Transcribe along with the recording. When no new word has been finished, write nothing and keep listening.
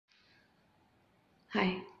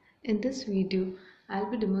Hi, in this video I'll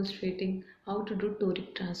be demonstrating how to do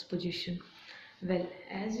toric transposition. Well,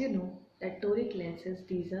 as you know that toric lenses,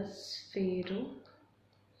 these are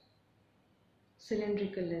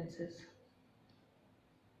cylindrical lenses.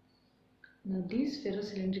 Now these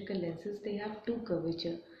cylindrical lenses, they have two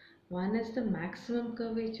curvature. One is the maximum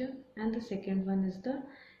curvature and the second one is the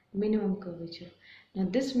minimum curvature. Now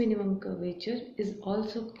this minimum curvature is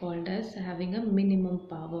also called as having a minimum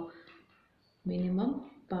power,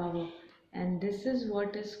 and this is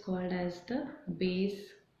what is called as the base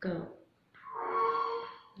curve.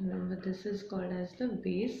 Remember, this is called as the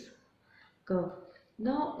base curve.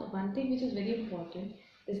 Now one thing which is very important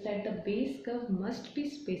is that the base curve must be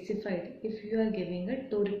specified if you are giving a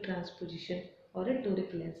toric transposition or a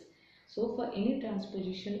toric lens. So for any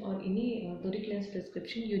transposition or any toric lens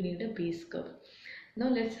prescription, you need a base curve. Now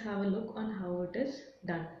let's have a look on how it is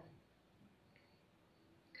done.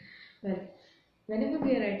 Well, whenever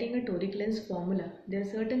we are writing a toric lens formula, there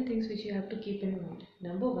are certain things which you have to keep in mind.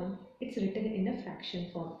 Number one, it's written in a fraction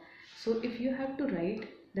form. So if you have to write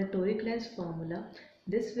the toric lens formula,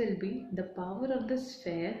 this will be the power of the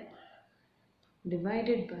sphere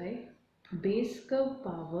divided by base curve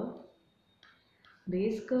power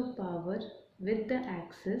with the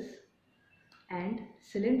axis and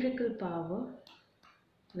cylindrical power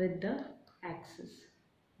with the axis.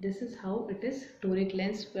 This is how it is toric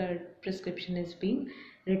lens prescription is being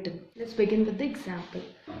written. Let's begin with the example.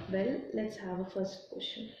 Well, let's have a first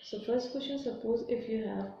question. So first question, suppose if you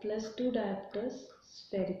have +2 diopters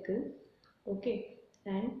spherical, okay,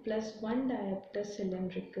 and +1 diopter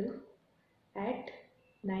cylindrical at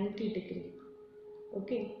 90 degree,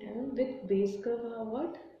 okay, and with base curve,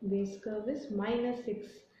 what? Base curve is -6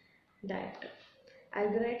 diopter. I'll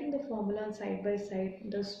be writing the formula on side by side.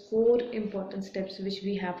 There's 4 important steps which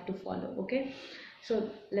we have to follow. Okay, so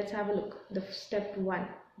let's have a look. The step 1,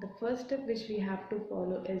 the first step which we have to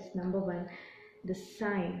follow is number 1, the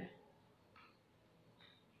sine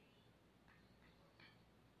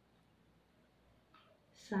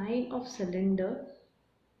of cylinder,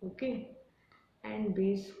 okay, and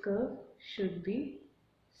base curve should be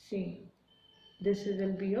same. This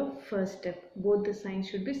will be your first step. Both the signs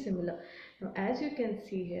should be similar. Now as you can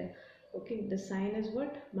see here, okay, the sign is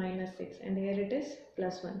what? -6, and here it is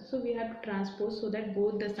 +1. So we have to transpose so that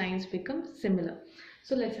both the signs become similar.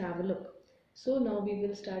 So let's have a look. So now we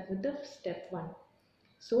will start with the step 1.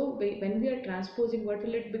 So when we are transposing, what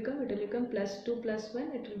will it become? It will become +2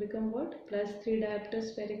 +1. It will become what? +3 diopter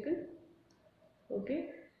spherical. Okay.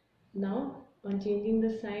 Now on changing the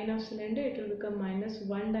sign of cylinder, it will become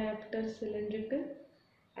 -1 diopter cylindrical.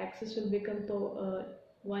 Axis will become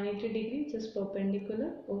 180 degree, just perpendicular,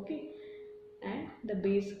 okay, and the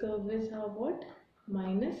base curve is how, what?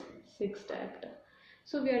 -6 diopter.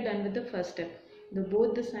 So we are done with the first step.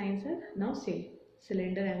 Both the signs are now same,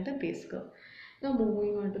 cylinder and the base curve. Now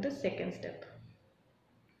moving on to the second step.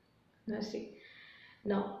 Now see,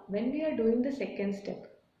 now when we are doing the second step,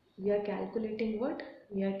 we are calculating what?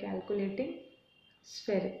 We are calculating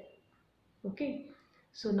sphere, okay.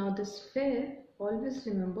 So now the sphere, always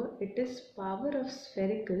remember, it is power of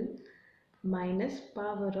spherical minus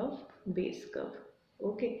power of base curve,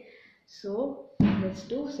 okay. So let's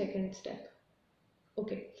do second step.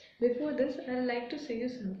 Okay, before this I would like to say you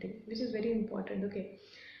something which is very important. Okay,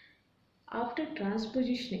 after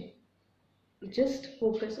transpositioning, just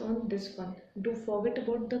focus on this one. Do forget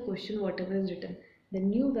about the question whatever is written. The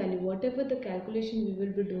new value, whatever the calculation we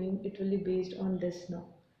will be doing, it will be based on this now.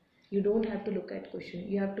 You don't have to look at question.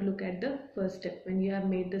 You have to look at the first step when you have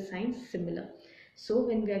made the signs similar. So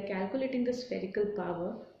when we are calculating the spherical power,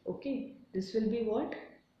 okay, this will be what?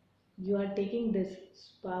 You are taking this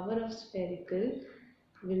power of spherical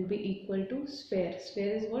will be equal to sphere.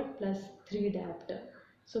 Sphere is what? +3 diopter.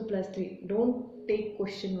 So +3. Don't take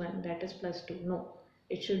question 1, that is +2. No,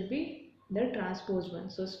 it should be the transposed one.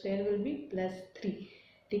 So sphere will be +3.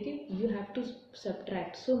 Okay, you have to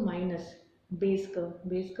subtract. So minus base curve.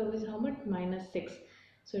 Base curve is how much? -6.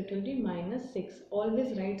 So it will be -6. Always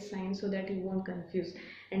write sign so that you won't confuse,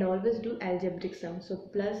 and always do algebraic sum. So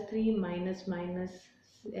 +3 minus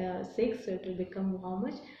 -6. So it will become how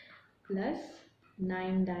much?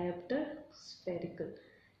 +9 diopter spherical.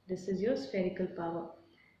 This is your spherical power.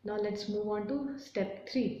 Now let's move on to step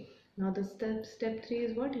 3. Now the step 3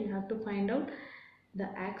 is what? You have to find out the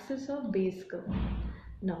axis of base curve.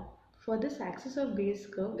 Now for this axis of base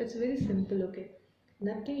curve, it's very simple. Okay,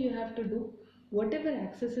 nothing you have to do. Whatever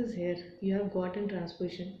axis is here you have got in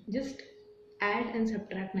transposition, just add and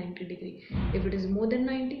subtract 90 degree. If it is more than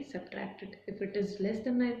 90, subtract it. If it is less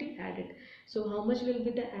than 90, add it. So how much will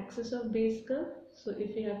be the axis of base curve? So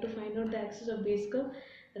if we have to find out the axis of base curve,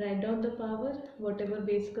 write down the power, whatever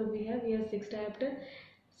base curve we have 6 diopter,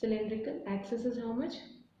 cylindrical, axis is how much?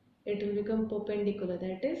 It will become perpendicular,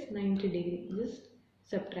 that is 90 degree, just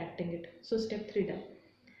subtracting it. So step 3 done.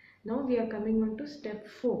 Now we are coming on to step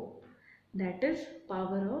 4, that is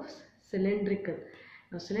power of cylindrical.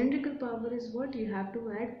 Now cylindrical power is what? You have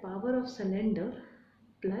to add power of cylinder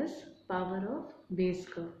plus power of base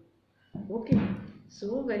curve. Okay,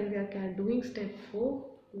 so when we are doing step 4,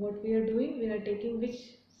 what we are doing? We are taking which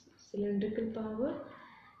cylindrical power?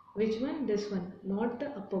 Which one? This one, not the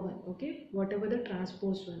upper one. Okay, whatever the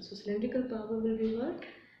transposed one. So cylindrical power will be what?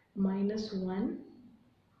 Minus 1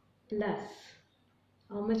 plus,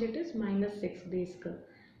 how much it is? Minus 6 base curve.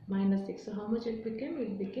 Minus 6. So how much it became?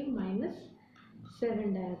 It became minus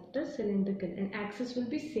 7 diopter cylindrical, and axis will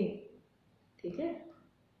be same. Okay.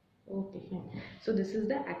 Okay, fine. So this is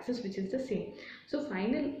the axis which is the same. So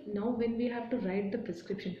final, now when we have to write the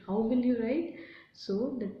prescription, how will you write?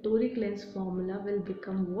 So the toric lens formula will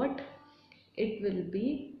become what? It will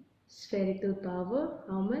be spherical power,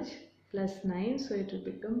 how much? Plus 9. So it will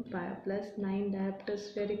become plus 9 diopter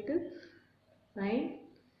spherical. Fine.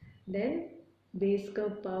 Then base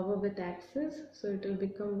curve power with axis. So it will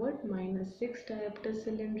become what? Minus 6 diopter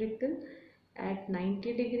cylindrical at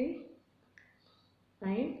 90 degree.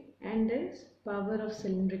 Fine. And then power of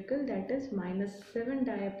cylindrical, that is minus 7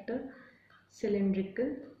 diopter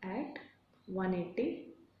cylindrical at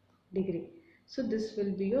 180 degree. So this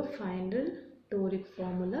will be your final toric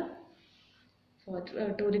formula for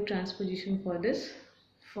toric transposition for this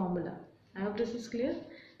formula. I hope this is clear.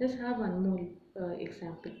 Let's have one more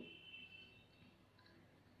example.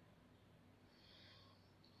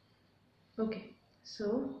 Okay,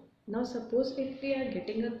 so now suppose if we are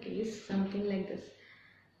getting a case something like this.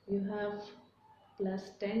 You have plus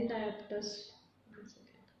 10 diopters,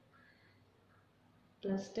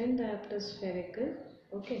 plus 10 diopter spherical,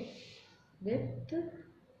 okay, with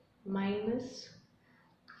minus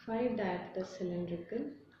 5 diopter cylindrical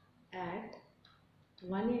at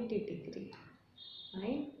 180 degree.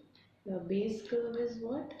 Fine. The base curve is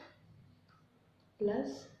what?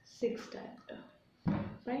 Plus 6 diopter.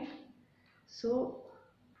 Fine. So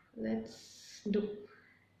let's do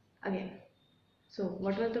again. So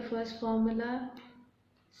what was the first formula?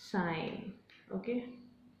 Sine. Okay,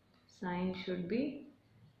 sine should be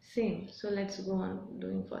same. So let's go on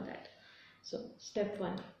doing for that. So step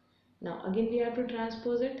 1. Now again we have to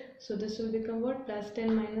transpose it. So this will become what? Plus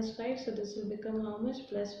 10 minus 5. So this will become how much?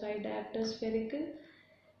 Plus 5 diopter spherical.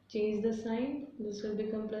 Change the sign. This will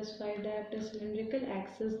become plus 5 diopter cylindrical.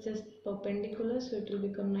 Axis just perpendicular. So it will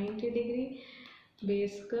become 90 degree.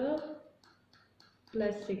 Base curve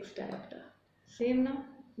plus 6 diopter. Same now,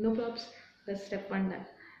 no props. That's step 1 done.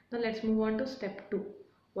 Now let's move on to step 2.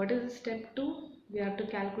 What is step 2? We have to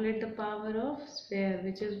calculate the power of sphere,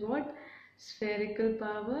 which is what? Spherical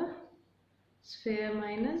power, sphere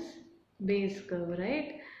minus base curve,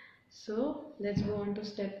 right? So let's go on to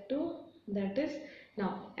step 2. That is,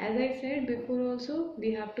 now as I said before also,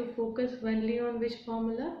 we have to focus only on which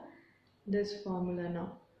formula? This formula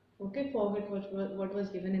now. Okay, forget what was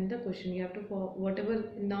given in the question. You have to, for whatever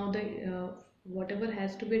now the whatever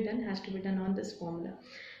has to be done on this formula.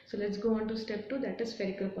 So let's go on to step 2, that is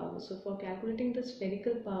spherical power. So for calculating the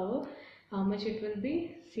spherical power, how much it will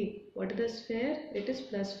be? See, what is the sphere? It is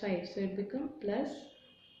plus 5. So it becomes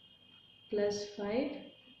plus 5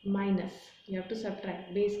 minus. You have to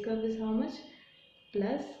subtract. Base curve is how much?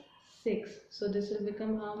 Plus 6. So this will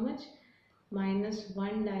become how much? Minus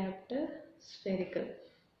 1 diopter spherical.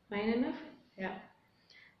 Fine enough? Yeah.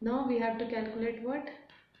 Now we have to calculate what?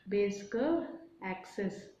 Base curve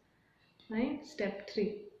axis. Fine. Step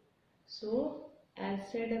 3. So as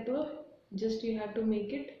said above, just you have to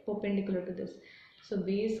make it perpendicular to this. So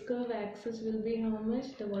base curve axis will be how much?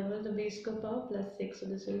 What was the base curve power? Plus 6. So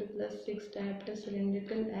this will be plus 6 diopter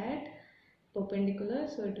cylindrical at perpendicular.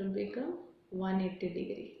 So it will become 180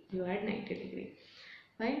 degree. You add 90 degree.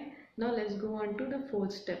 Fine. Now let's go on to the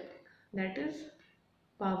fourth step. That is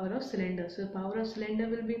power of cylinder. So power of cylinder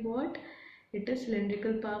will be what? It is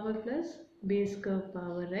cylindrical power plus base curve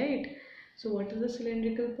power, right? So what is the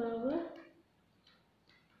cylindrical power?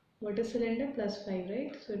 What is cylinder? Plus 5,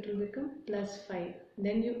 right? So it will become plus 5.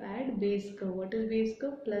 Then you add base curve. What is base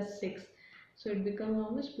curve? Plus 6. So it becomes how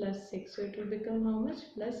much? Plus 6. So it will become how much?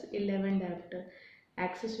 Plus 11 diopter.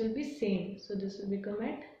 Axis will be same. So this will become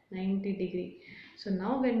at 90 degree. So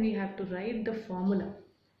now when we have to write the formula.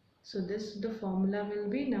 So the formula will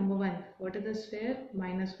be number 1. What is the sphere?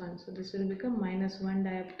 Minus 1. So this will become minus 1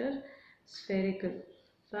 diopter spherical.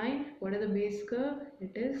 Fine. What is the base curve?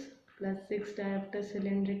 It is plus 6 diopter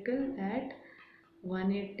cylindrical at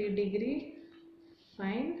 180 degree,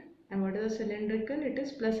 fine. And what is the cylindrical? It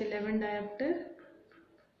is plus 11 diopter,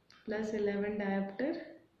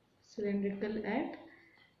 cylindrical at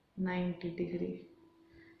 90 degree.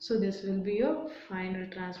 So this will be your final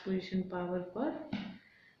transposition power for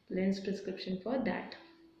lens prescription for that.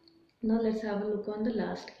 Now let's have a look on the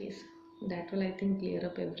last case. That will, I think, clear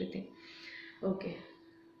up everything. Okay.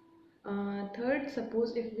 Third,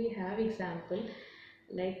 suppose if we have example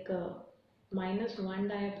like -1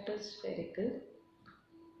 diopter spherical,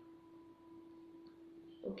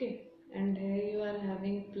 okay, and here you are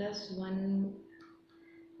having +1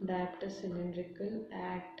 diopter cylindrical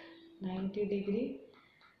at 90 degree.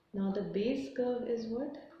 Now the base curve is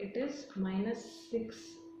what? It is plus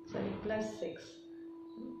 6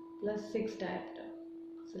 diopter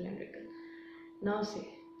cylindrical. Now see,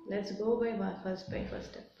 let's go by first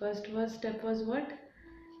step. First step was what?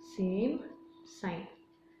 Same sign,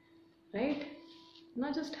 right?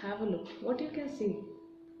 Now just have a look. What you can see,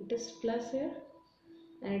 it is plus here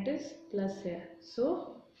and it is plus here.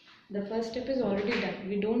 So the first step is already done.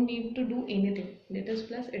 We don't need to do anything. It is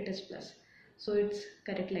plus, it is plus. So it's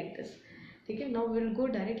correct like this. Okay, now we'll go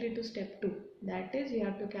directly to step 2. That is, you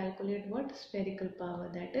have to calculate what? Spherical power.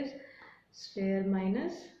 That is sphere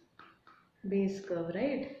minus base curve,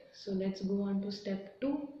 right? So let's go on to step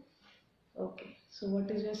 2. Okay, so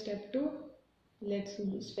what is your step 2? Let's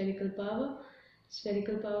do spherical power.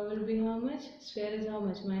 Spherical power will be how much? Sphere is how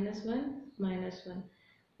much? -1, -1.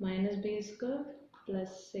 Minus base curve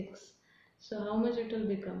plus 6. So how much it will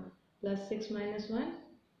become? Plus 6 minus 1.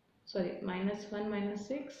 Sorry, -1 minus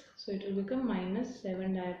 6. So it will become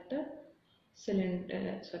 -7 diopter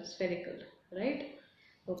spherical, right?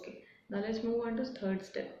 Okay. Now let's move on to third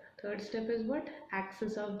step. Third step is what?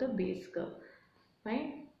 Axis of the base curve.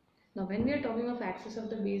 Fine. Now when we are talking of axis of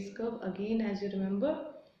the base curve, again, as you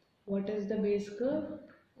remember, what is the base curve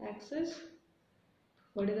axis?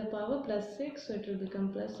 What is the power? Plus 6. So it will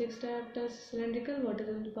become plus 6 diopter cylindrical. What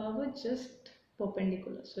is the power? Just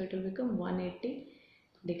perpendicular. So it will become 180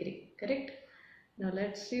 degree. Correct? Now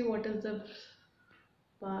let's see what is the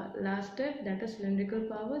last step. That is cylindrical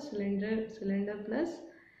power. Cylinder plus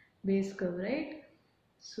base curve, right?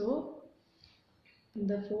 So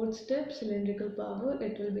the fourth step, cylindrical power,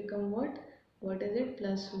 it will become what? What is it?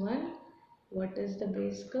 Plus 1. What is the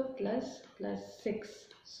base curve? Plus 6.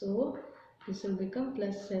 So this will become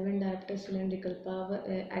plus 7 diopter cylindrical power.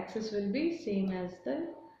 Axis will be same as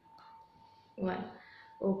the one.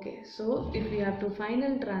 Okay, so if we have to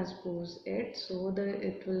final transpose it, so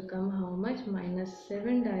it will come how much?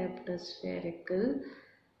 -7 diopter spherical.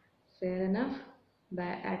 Fair enough.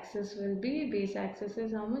 Axis will be, base axis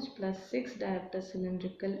is how much? Plus 6 diopter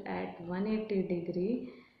cylindrical at 180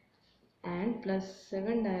 degree and plus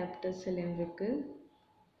 7 diopter cylindrical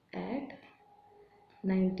at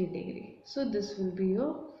 90 degree. So this will be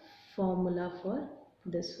your formula for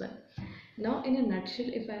this one. Now in a nutshell,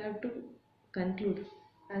 if I have to conclude,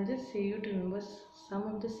 I'll just say you to remember some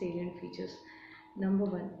of the salient features. Number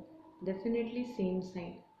 1, definitely same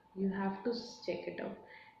sign. You have to check it out.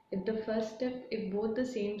 If the first step, if both the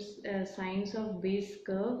same signs of base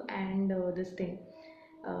curve and this thing,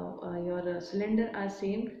 your cylinder are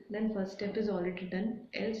same, then first step is already done,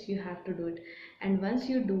 else you have to do it. And once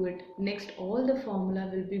you do it, next all the formula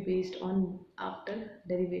will be based on after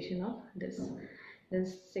derivation of this. Then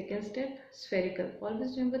second step, spherical.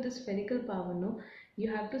 Always remember the spherical power, no? You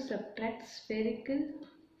have to subtract spherical,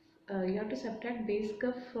 you have to subtract base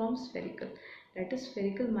curve from spherical. That is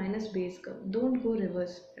spherical minus base curve. Don't go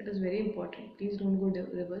reverse. That is very important. Please don't go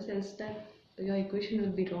reverse, else that your equation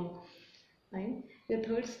will be wrong. Fine. Your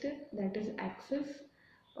third step, that is axis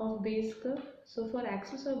of base curve. So for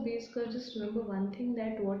axis of base curve, just remember one thing,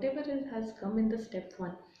 that whatever has come in the step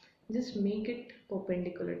 1, just make it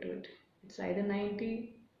perpendicular to it. It's either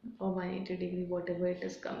 90 or 180 degree, whatever it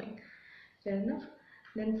is coming. Fair enough.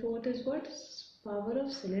 Then fourth is what? Power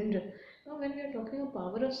of cylinder. Now when we are talking of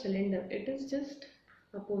power of cylinder, it is just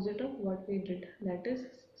opposite of what we did. That is,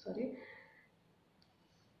 sorry,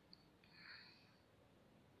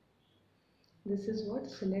 this is what?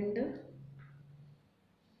 Cylinder.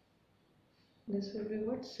 This will be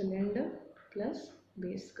what? Cylinder plus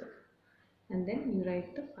base curve. And then you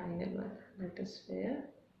write the final one. That is sphere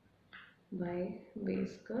by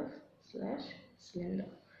base curve slash cylinder.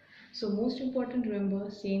 So most important, remember,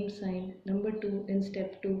 same sign. Number 2, in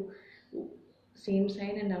step 2, same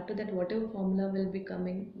sign, and after that whatever formula will be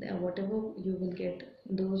coming, whatever you will get,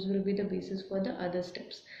 those will be the basis for the other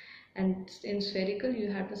steps. And in spherical,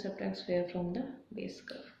 you have to subtract sphere from the base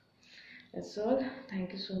curve. That's all.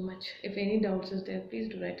 Thank you so much. If any doubts is there, please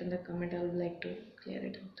do write in the comment. I would like to clear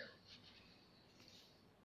it out.